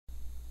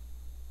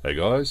Hey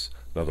guys,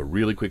 another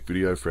really quick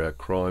video for our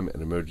Crime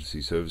and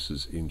Emergency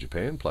Services in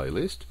Japan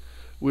playlist.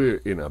 We're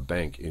in a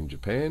bank in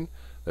Japan.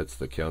 That's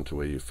the counter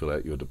where you fill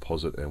out your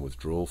deposit and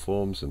withdrawal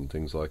forms and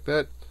things like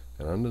that.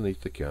 And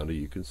underneath the counter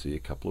you can see a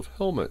couple of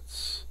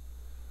helmets.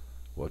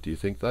 What do you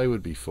think they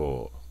would be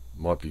for?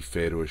 Might be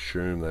fair to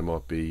assume they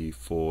might be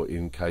for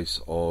in case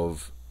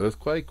of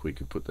earthquake. We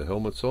could put the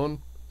helmets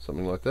on,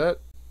 something like that.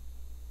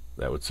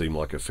 That would seem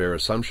like a fair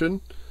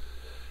assumption.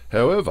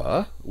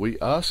 However, we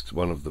asked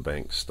one of the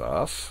bank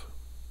staff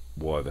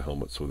why the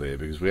helmets were there,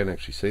 because we hadn't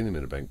actually seen them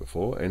in a bank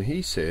before, and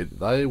he said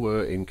they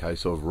were in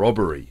case of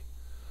robbery.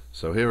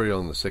 So here we are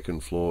on the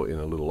second floor in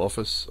a little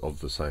office of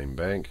the same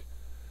bank,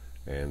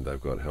 and they've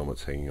got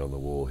helmets hanging on the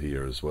wall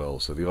here as well.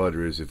 So the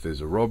idea is if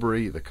there's a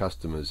robbery, the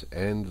customers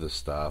and the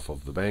staff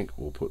of the bank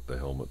will put the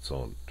helmets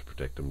on to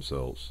protect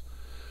themselves.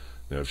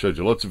 Now, I've showed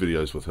you lots of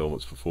videos with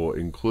helmets before,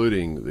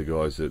 including the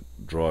guys that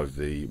drive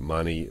the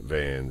money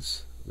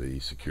vans,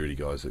 the security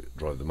guys that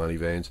drive the money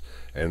vans,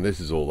 and this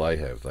is all they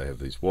have. They have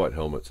these white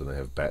helmets and they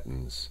have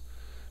batons,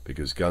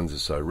 because guns are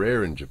so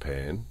rare in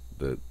Japan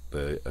that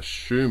they're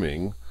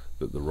assuming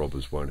that the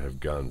robbers won't have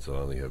guns, they'll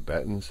only have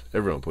batons.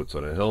 Everyone puts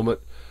on a helmet.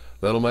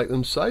 That'll make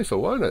them safer,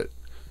 won't it?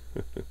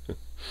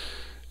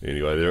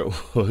 Anyway, there it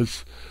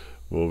was.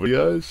 More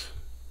videos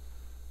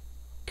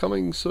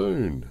coming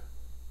soon.